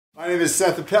name is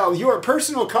Seth Appel, your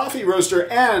personal coffee roaster,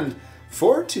 and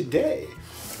for today,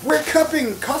 we're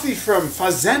cupping coffee from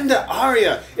Fazenda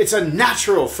Aurea. It's a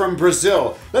natural from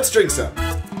Brazil. Let's drink some.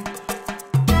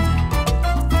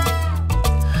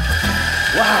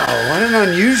 Wow, what an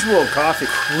unusual coffee.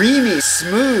 Creamy,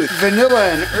 smooth,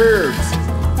 vanilla and herbs.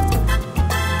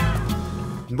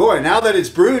 Boy, now that it's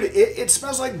brewed, it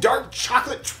smells like dark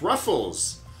chocolate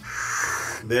truffles.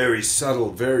 Very subtle,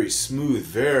 very smooth,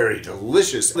 very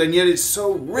delicious, and yet it's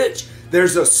so rich.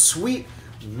 There's a sweet,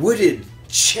 wooded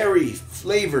cherry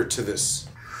flavor to this.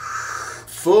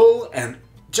 Full and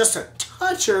just a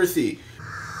touch earthy.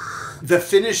 The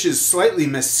finish is slightly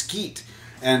mesquite,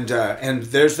 and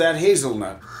there's that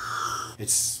hazelnut.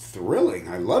 It's thrilling.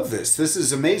 I love this. This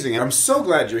is amazing. I'm so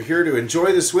glad you're here to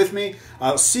enjoy this with me.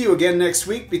 I'll see you again next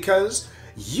week because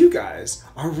you guys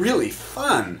are really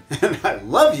fun, and I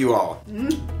love you all.